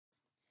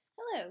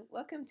Hello,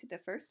 welcome to the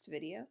first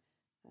video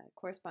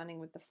corresponding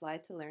with the Fly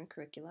to Learn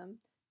curriculum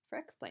for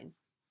X-Plane.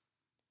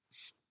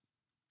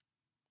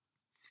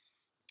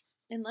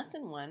 In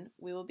Lesson 1,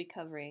 we will be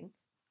covering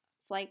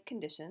flight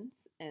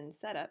conditions and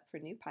setup for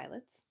new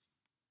pilots,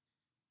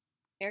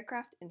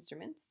 aircraft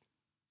instruments,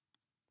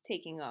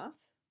 taking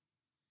off,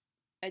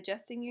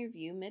 adjusting your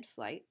view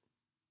mid-flight,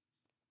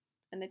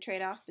 and the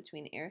trade-off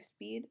between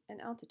airspeed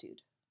and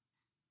altitude.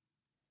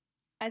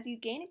 As you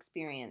gain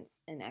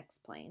experience in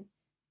X-Plane,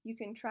 you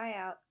can try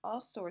out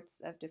all sorts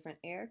of different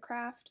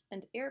aircraft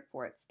and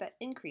airports that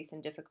increase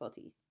in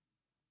difficulty.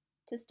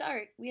 To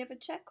start, we have a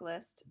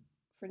checklist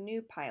for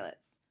new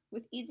pilots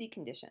with easy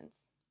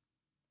conditions.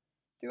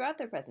 Throughout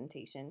the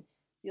presentation,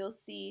 you'll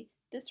see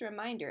this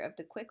reminder of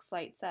the quick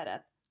flight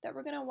setup that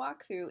we're going to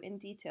walk through in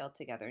detail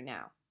together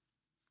now.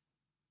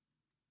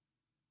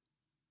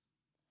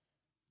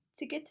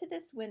 To get to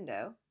this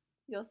window,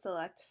 you'll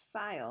select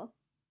File,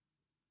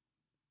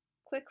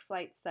 Quick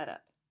Flight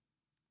Setup.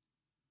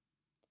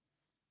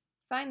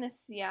 Find the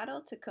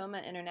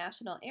Seattle-Tacoma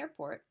International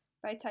Airport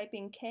by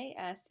typing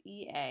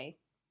KSEA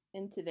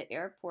into the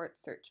airport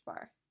search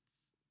bar.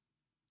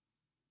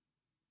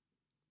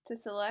 To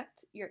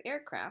select your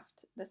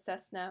aircraft, the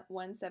Cessna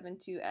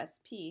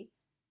 172SP,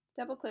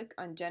 double-click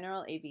on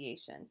General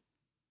Aviation.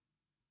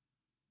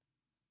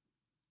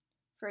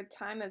 For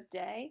time of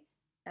day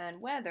and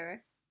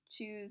weather,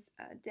 choose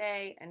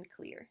day and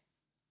clear.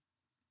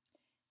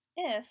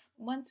 If,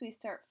 once we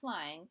start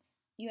flying,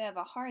 you have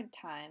a hard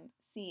time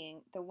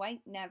seeing the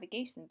white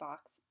navigation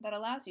box that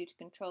allows you to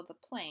control the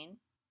plane,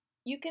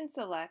 you can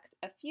select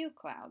a few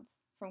clouds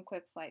from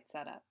Quick Flight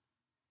Setup.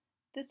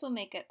 This will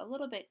make it a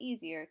little bit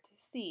easier to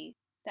see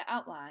the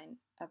outline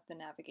of the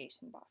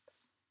navigation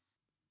box.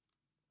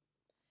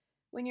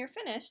 When you're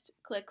finished,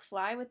 click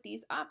Fly with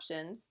these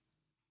options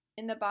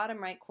in the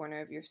bottom right corner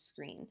of your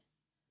screen.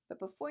 But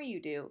before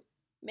you do,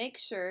 make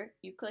sure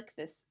you click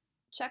this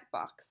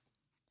checkbox.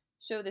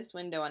 Show this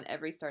window on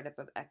every startup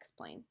of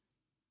X-Plane.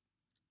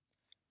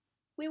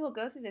 We will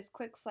go through this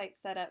quick flight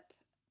setup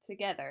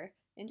together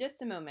in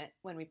just a moment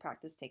when we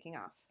practice taking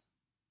off.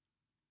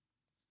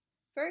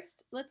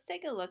 First, let's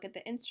take a look at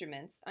the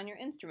instruments on your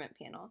instrument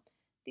panel.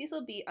 These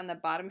will be on the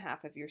bottom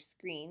half of your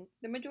screen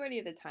the majority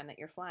of the time that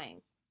you're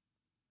flying.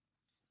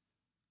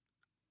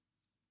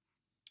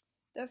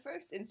 The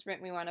first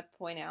instrument we want to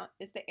point out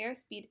is the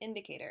airspeed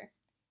indicator.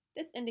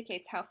 This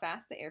indicates how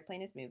fast the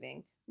airplane is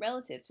moving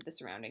relative to the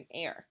surrounding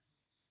air.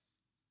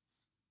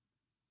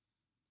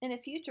 In a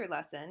future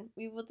lesson,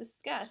 we will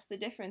discuss the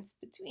difference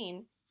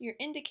between your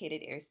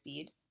indicated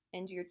airspeed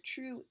and your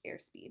true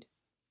airspeed.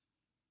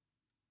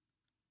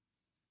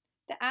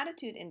 The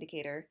attitude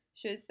indicator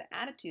shows the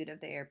attitude of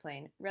the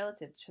airplane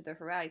relative to the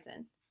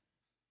horizon.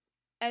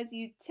 As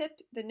you tip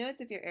the nose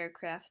of your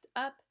aircraft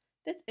up,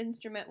 this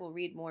instrument will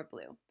read more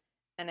blue,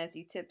 and as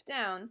you tip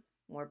down,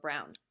 more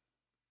brown.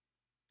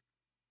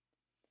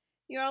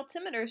 Your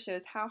altimeter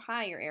shows how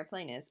high your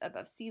airplane is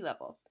above sea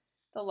level.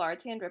 The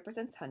large hand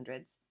represents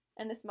hundreds,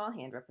 and the small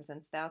hand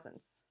represents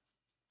thousands.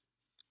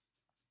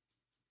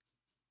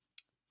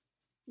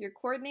 Your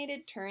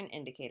coordinated turn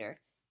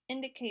indicator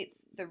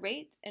indicates the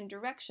rate and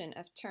direction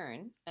of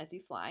turn as you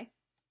fly.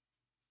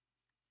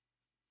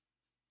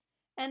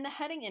 And the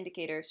heading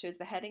indicator shows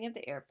the heading of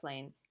the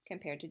airplane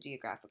compared to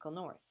geographical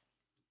north.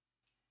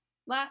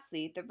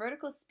 Lastly, the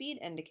vertical speed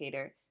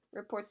indicator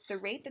reports the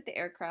rate that the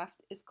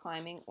aircraft is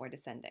climbing or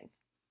descending.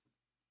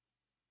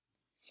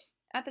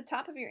 At the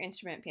top of your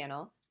instrument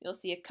panel, you'll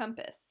see a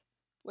compass,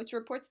 which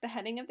reports the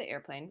heading of the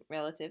airplane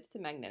relative to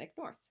magnetic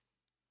north.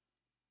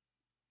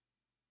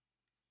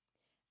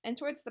 And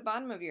towards the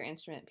bottom of your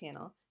instrument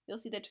panel, you'll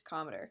see the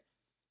tachometer,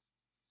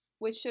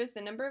 which shows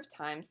the number of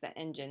times the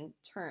engine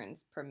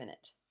turns per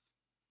minute.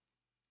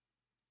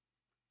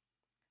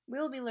 We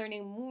will be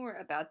learning more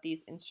about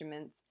these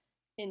instruments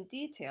in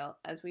detail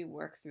as we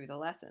work through the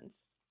lessons.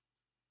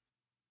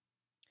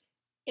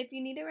 If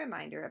you need a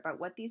reminder about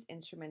what these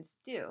instruments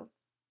do,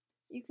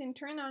 you can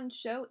turn on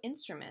Show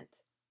Instrument.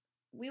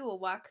 We will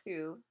walk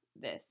through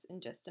this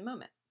in just a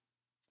moment.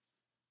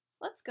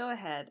 Let's go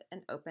ahead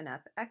and open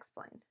up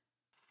X-Plane.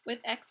 With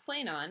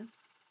X-Plane on,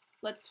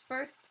 let's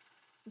first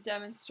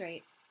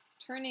demonstrate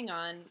turning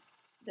on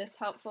this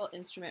helpful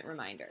instrument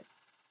reminder.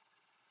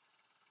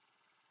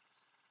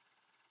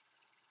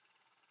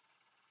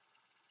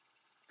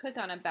 Click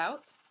on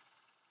About,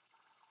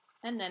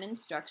 and then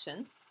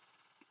Instructions,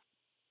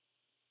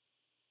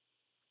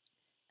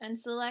 and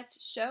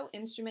select Show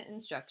Instrument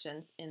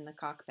Instructions in the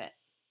cockpit.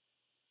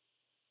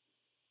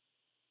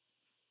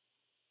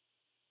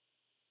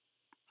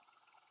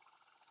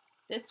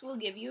 This will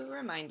give you a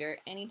reminder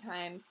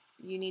anytime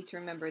you need to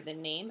remember the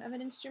name of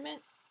an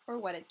instrument or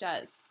what it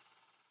does.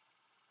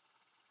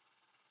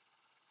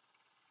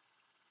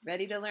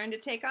 Ready to learn to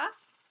take off?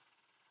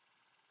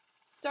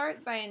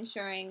 Start by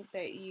ensuring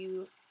that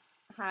you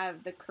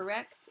have the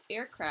correct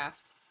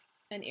aircraft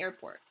and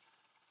airport.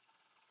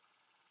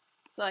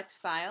 Select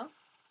File,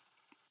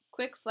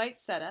 Quick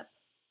Flight Setup,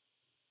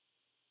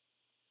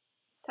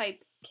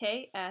 type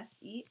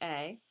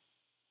KSEA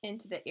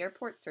into the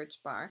airport search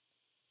bar,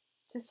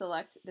 to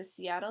select the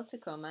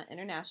Seattle-Tacoma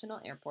International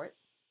Airport.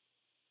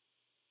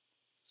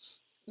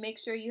 Make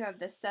sure you have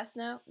the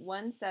Cessna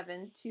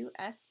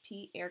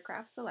 172SP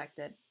aircraft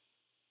selected,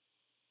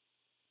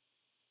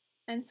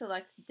 and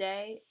select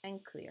Day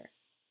and Clear.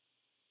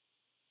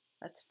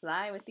 Let's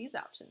fly with these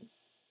options.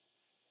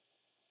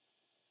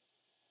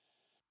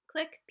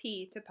 Click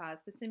P to pause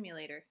the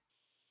simulator.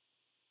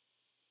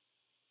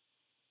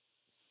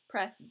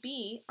 Press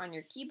B on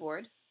your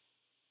keyboard,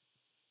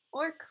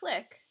 or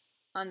click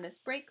on this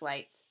brake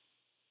light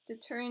to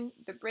turn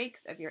the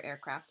brakes of your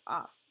aircraft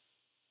off.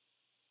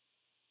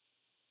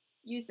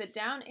 Use the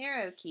down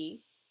arrow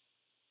key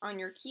on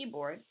your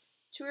keyboard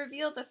to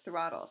reveal the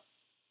throttle.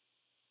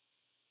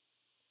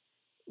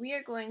 We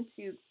are going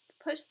to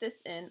push this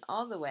in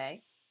all the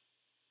way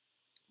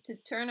to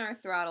turn our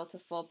throttle to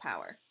full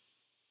power.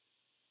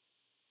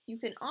 You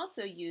can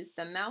also use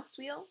the mouse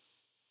wheel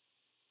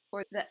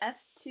or the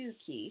F2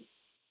 key,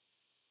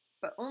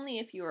 but only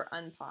if you are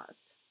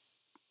unpaused.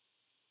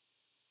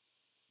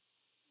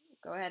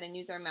 Go ahead and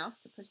use our mouse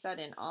to push that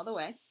in all the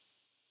way.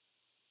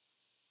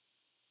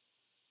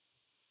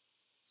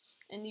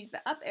 And use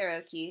the up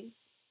arrow key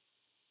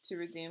to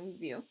resume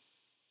view.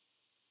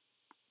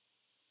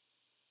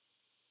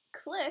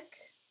 Click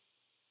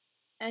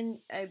and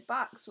a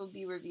box will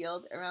be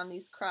revealed around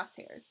these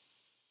crosshairs.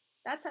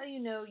 That's how you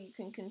know you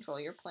can control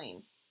your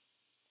plane.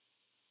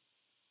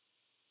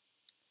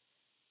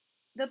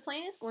 The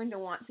plane is going to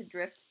want to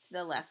drift to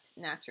the left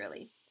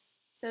naturally,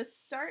 so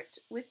start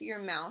with your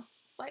mouse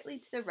slightly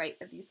to the right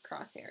of these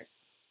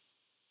crosshairs.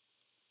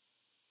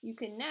 You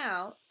can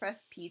now press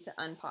P to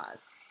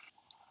unpause,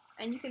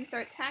 and you can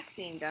start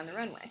taxiing down the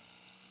runway.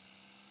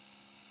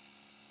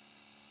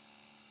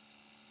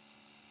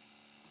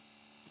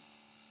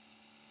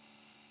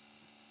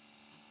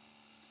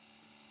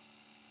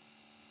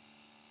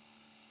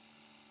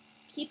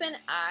 Keep an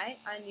eye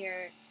on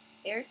your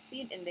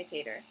airspeed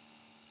indicator,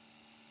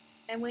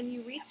 and when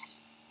you reach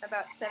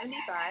about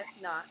 75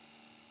 knots,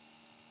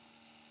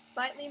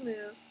 slightly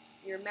move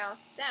your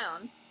mouse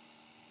down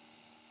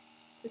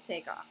to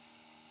take off.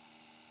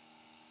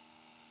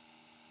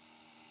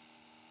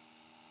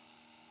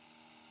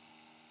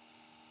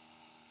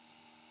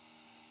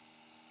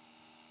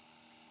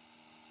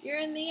 You're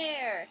in the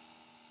air!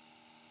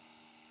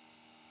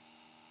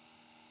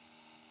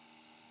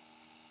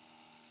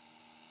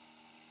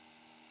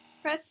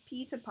 Press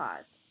P to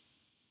pause.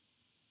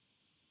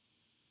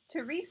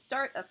 To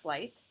restart a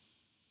flight,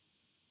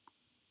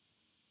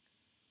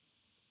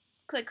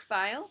 click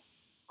File,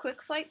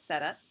 Quick Flight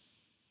Setup,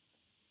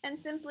 and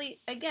simply,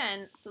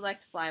 again,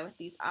 select Fly with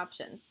these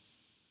options.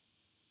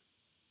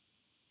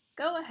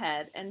 Go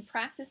ahead and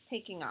practice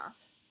taking off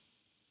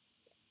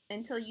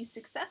until you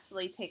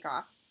successfully take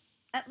off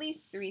at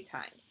least 3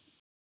 times.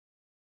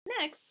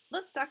 Next,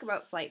 let's talk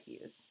about flight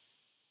views.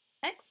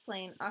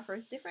 X-Plane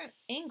offers different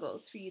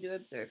angles for you to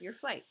observe your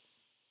flight.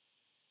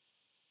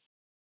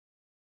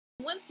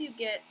 Once you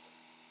get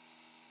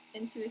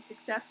into a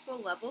successful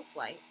level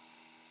flight,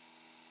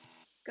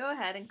 go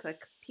ahead and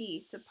click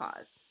P to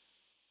pause.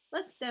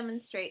 Let's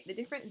demonstrate the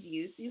different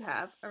views you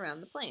have around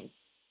the plane.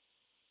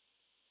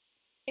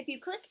 If you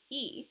click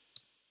E,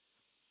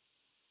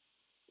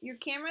 your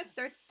camera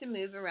starts to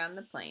move around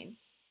the plane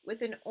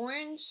with an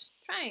orange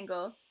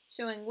triangle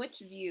showing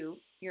which view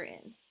you're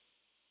in.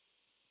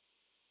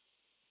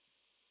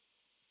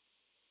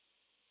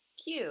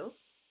 Q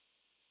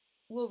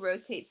will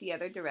rotate the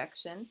other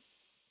direction,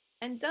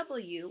 and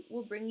W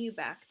will bring you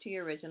back to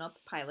your original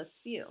pilot's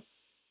view.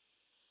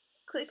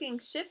 Clicking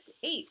Shift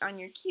 8 on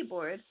your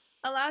keyboard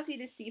allows you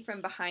to see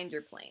from behind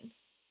your plane.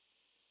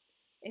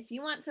 If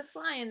you want to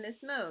fly in this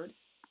mode,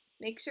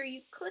 make sure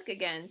you click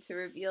again to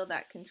reveal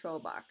that control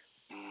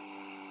box.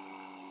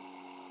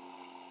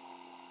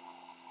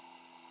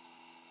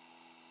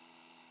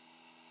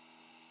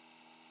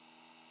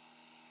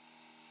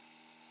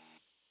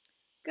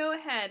 Go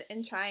ahead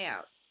and try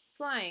out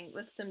flying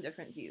with some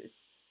different views.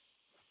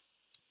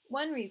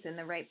 One reason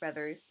the Wright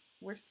brothers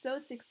were so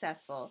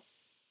successful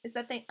is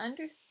that they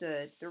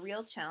understood the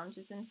real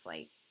challenges in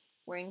flight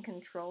were in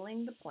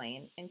controlling the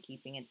plane and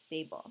keeping it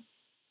stable.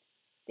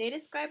 They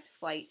described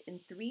flight in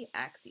 3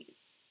 axes,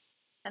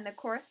 and the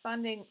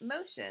corresponding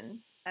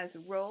motions as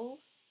roll,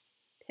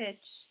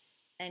 pitch,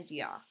 and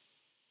yaw.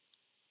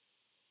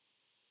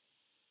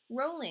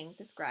 Rolling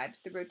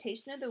describes the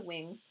rotation of the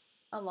wings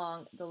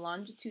along the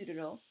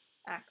longitudinal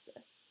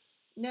axis,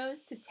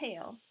 nose to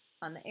tail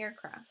on the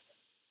aircraft.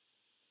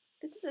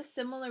 This is a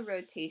similar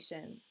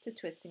rotation to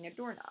twisting a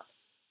doorknob.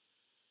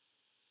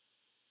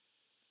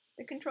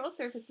 The control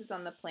surfaces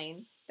on the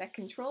plane that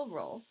control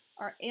roll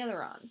are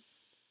ailerons,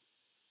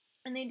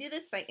 and they do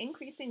this by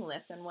increasing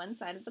lift on one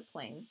side of the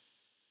plane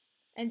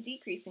and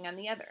decreasing on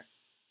the other.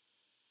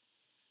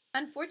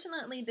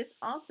 Unfortunately, this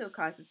also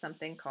causes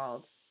something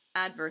called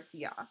adverse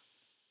yaw,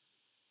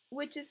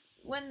 which is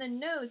when the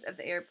nose of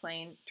the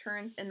airplane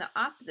turns in the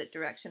opposite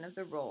direction of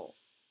the roll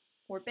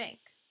or bank.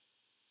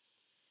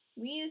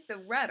 We use the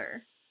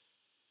rudder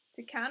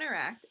to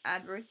counteract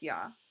adverse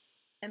yaw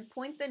and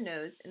point the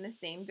nose in the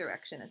same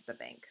direction as the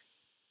bank.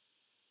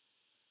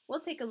 We'll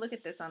take a look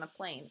at this on a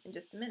plane in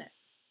just a minute.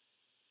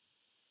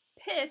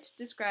 Pitch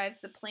describes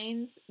the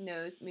plane's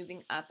nose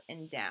moving up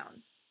and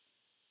down.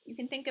 You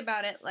can think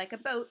about it like a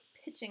boat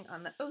pitching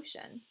on the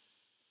ocean.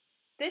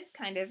 This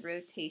kind of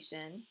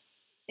rotation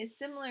is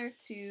similar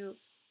to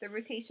the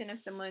rotation of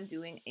someone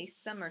doing a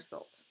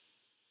somersault.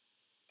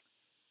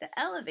 The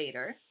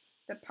elevator,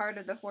 the part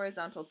of the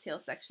horizontal tail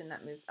section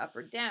that moves up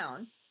or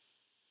down,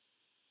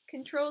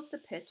 controls the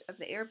pitch of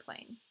the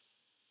airplane.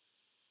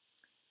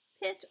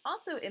 Pitch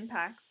also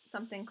impacts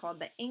something called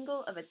the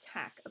angle of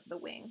attack of the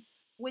wing,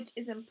 which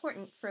is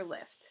important for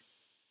lift.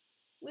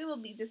 We will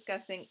be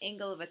discussing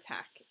angle of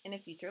attack in a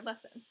future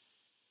lesson.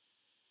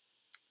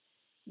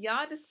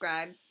 Yaw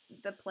describes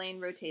the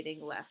plane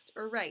rotating left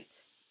or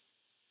right.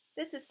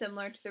 This is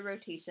similar to the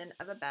rotation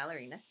of a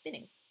ballerina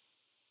spinning.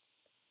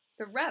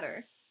 The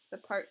rudder, the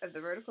part of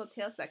the vertical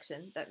tail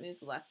section that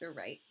moves left or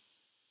right,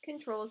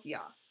 controls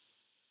yaw.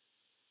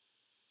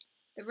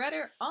 The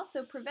rudder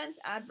also prevents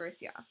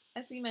adverse yaw,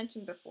 as we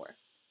mentioned before,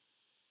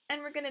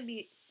 and we're going to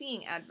be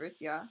seeing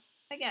adverse yaw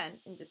again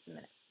in just a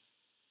minute.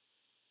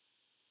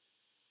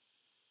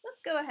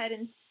 Let's go ahead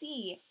and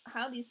see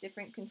how these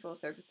different control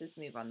surfaces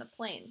move on the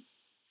plane.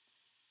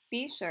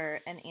 Be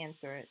sure and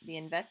answer the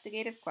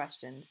investigative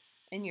questions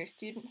in your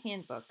student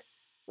handbook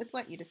with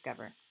what you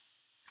discover.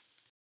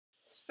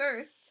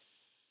 First,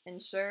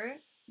 ensure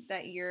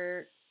that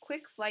your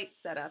quick flight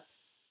setup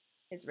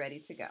is ready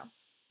to go.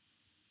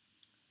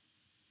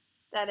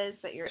 That is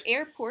that your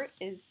airport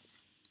is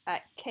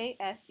at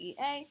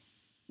KSEA.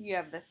 You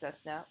have the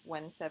Cessna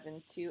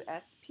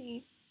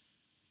 172SP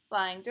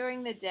flying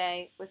during the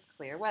day with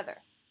clear weather.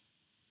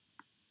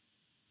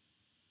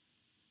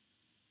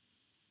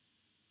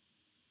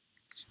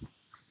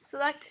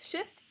 Select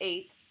Shift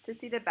 8 to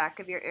see the back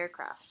of your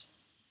aircraft.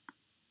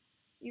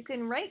 You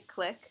can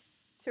right-click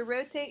to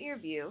rotate your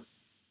view,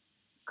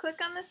 click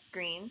on the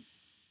screen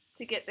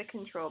to get the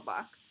control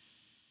box,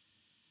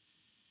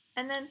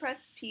 and then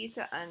press P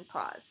to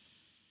unpause.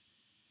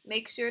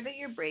 Make sure that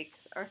your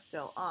brakes are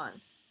still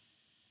on.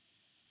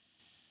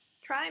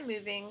 Try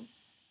moving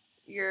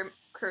your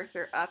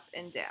cursor up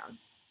and down.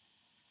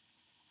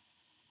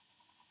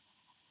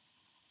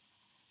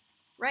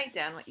 Write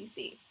down what you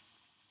see.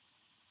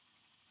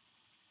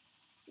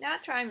 Now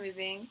try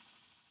moving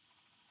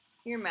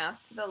your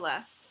mouse to the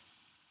left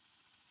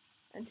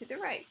and to the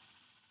right.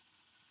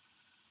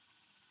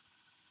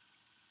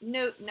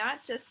 Note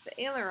not just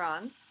the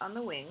ailerons on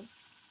the wings,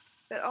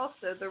 but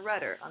also the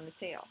rudder on the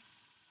tail.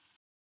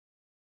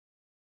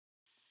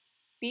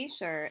 Be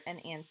sure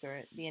and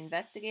answer the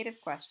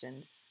investigative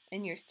questions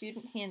in your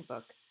student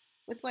handbook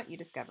with what you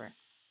discover.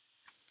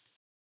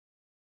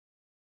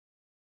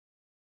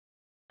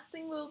 The last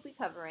thing we'll be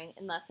covering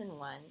in Lesson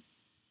 1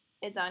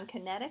 is on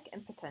kinetic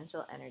and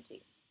potential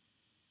energy.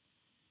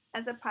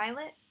 As a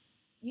pilot,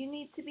 you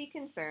need to be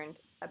concerned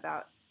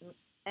about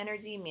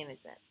energy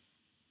management.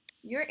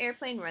 Your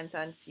airplane runs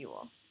on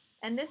fuel,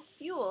 and this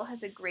fuel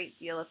has a great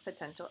deal of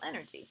potential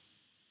energy.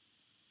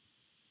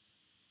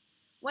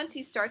 Once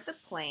you start the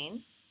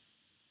plane,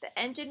 the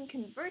engine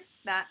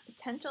converts that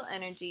potential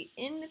energy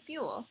in the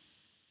fuel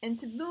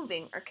into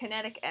moving or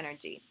kinetic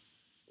energy,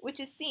 which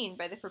is seen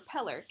by the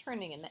propeller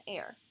turning in the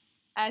air.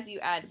 As you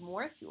add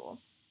more fuel,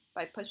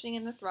 by pushing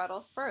in the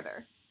throttle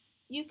further,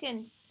 you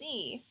can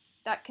see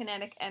that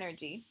kinetic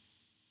energy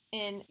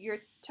in your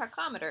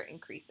tachometer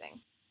increasing.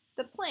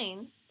 The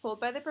plane,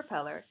 pulled by the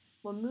propeller,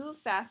 will move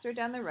faster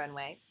down the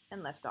runway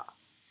and lift off.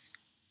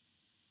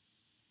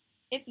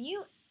 If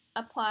you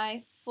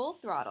apply full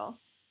throttle,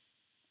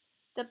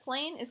 the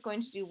plane is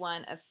going to do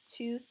one of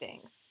two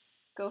things: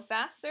 go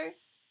faster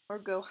or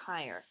go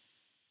higher.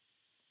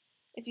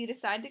 If you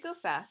decide to go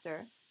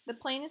faster, the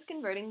plane is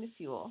converting the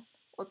fuel,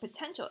 or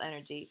potential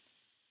energy,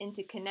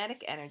 into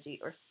kinetic energy,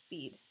 or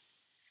speed.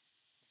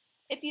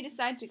 If you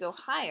decide to go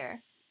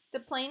higher, the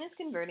plane is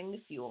converting the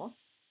fuel,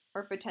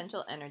 or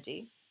potential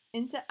energy,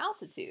 into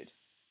altitude,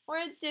 or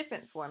a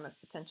different form of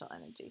potential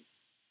energy.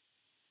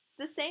 It's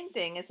the same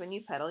thing as when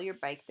you pedal your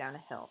bike down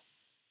a hill.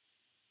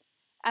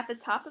 At the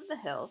top of the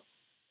hill,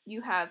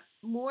 you have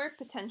more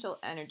potential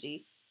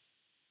energy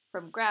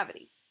from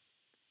gravity.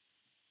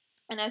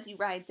 And as you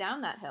ride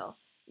down that hill,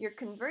 you're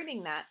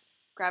converting that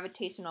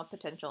gravitational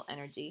potential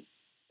energy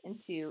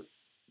into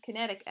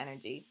kinetic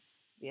energy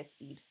via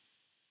speed.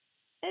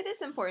 It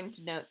is important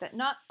to note that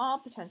not all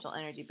potential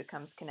energy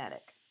becomes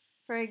kinetic.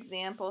 For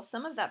example,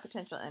 some of that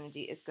potential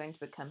energy is going to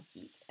become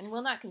heat and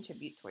will not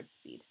contribute towards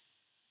speed.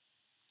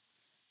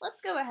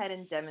 Let's go ahead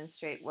and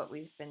demonstrate what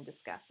we've been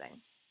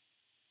discussing.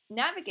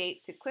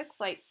 Navigate to Quick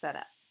Flight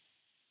Setup.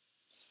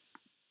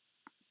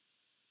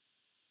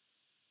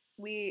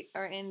 We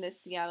are in the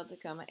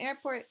Seattle-Tacoma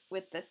Airport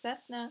with the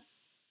Cessna,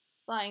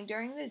 flying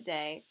during the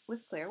day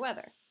with clear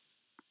weather.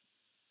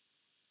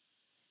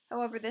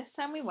 However, this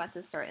time we want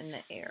to start in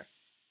the air.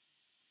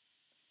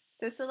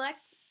 So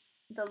select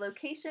the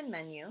Location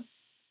menu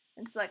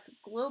and select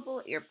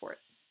Global Airport.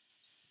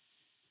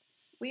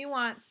 We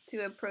want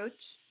to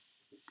approach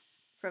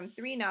from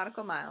 3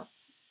 nautical miles.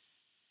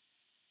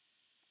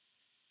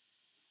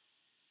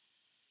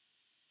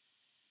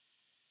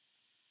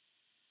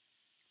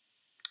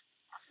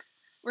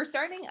 We're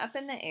starting up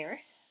in the air,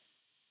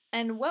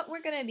 and what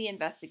we're going to be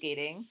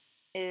investigating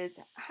is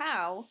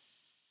how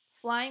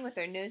flying with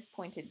our nose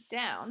pointed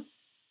down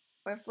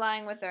or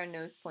flying with our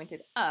nose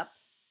pointed up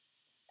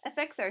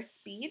affects our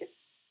speed,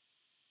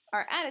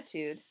 our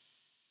attitude,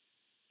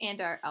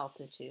 and our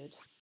altitude.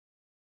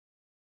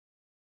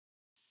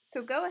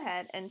 So go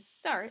ahead and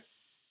start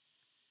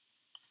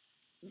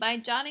by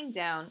jotting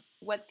down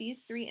what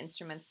these three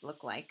instruments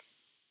look like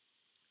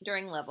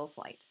during level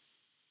flight.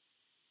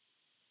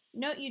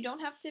 Note you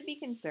don't have to be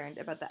concerned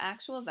about the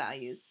actual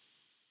values,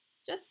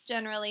 just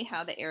generally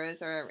how the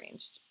arrows are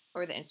arranged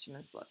or the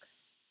instruments look.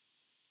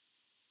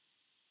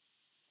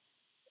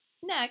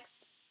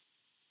 Next,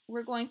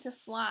 we're going to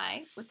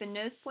fly with the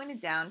nose pointed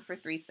down for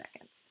 3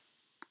 seconds.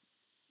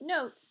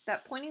 Note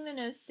that pointing the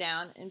nose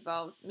down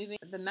involves moving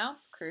the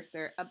mouse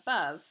cursor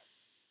above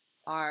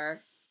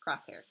our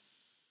crosshairs.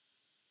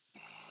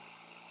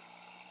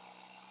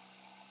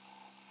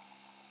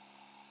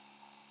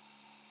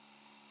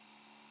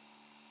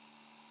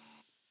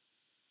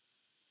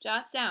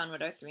 Jot down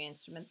what our three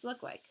instruments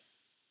look like.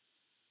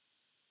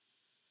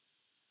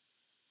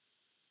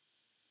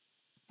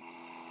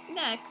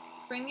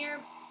 Next, bring your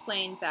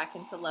plane back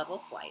into level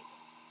flight.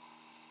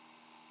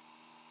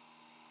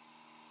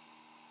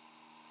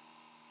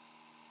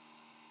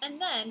 And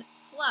then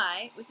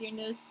fly with your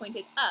nose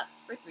pointed up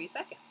for 3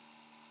 seconds.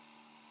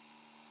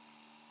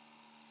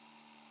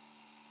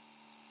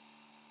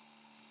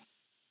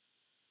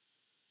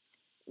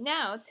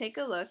 Now take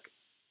a look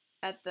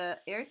at the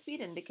airspeed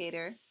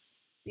indicator,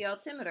 the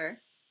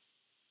altimeter,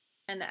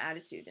 and the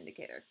attitude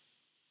indicator.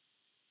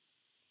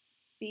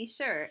 Be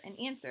sure and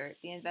answer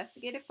the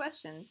investigative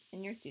questions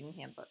in your student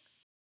handbook.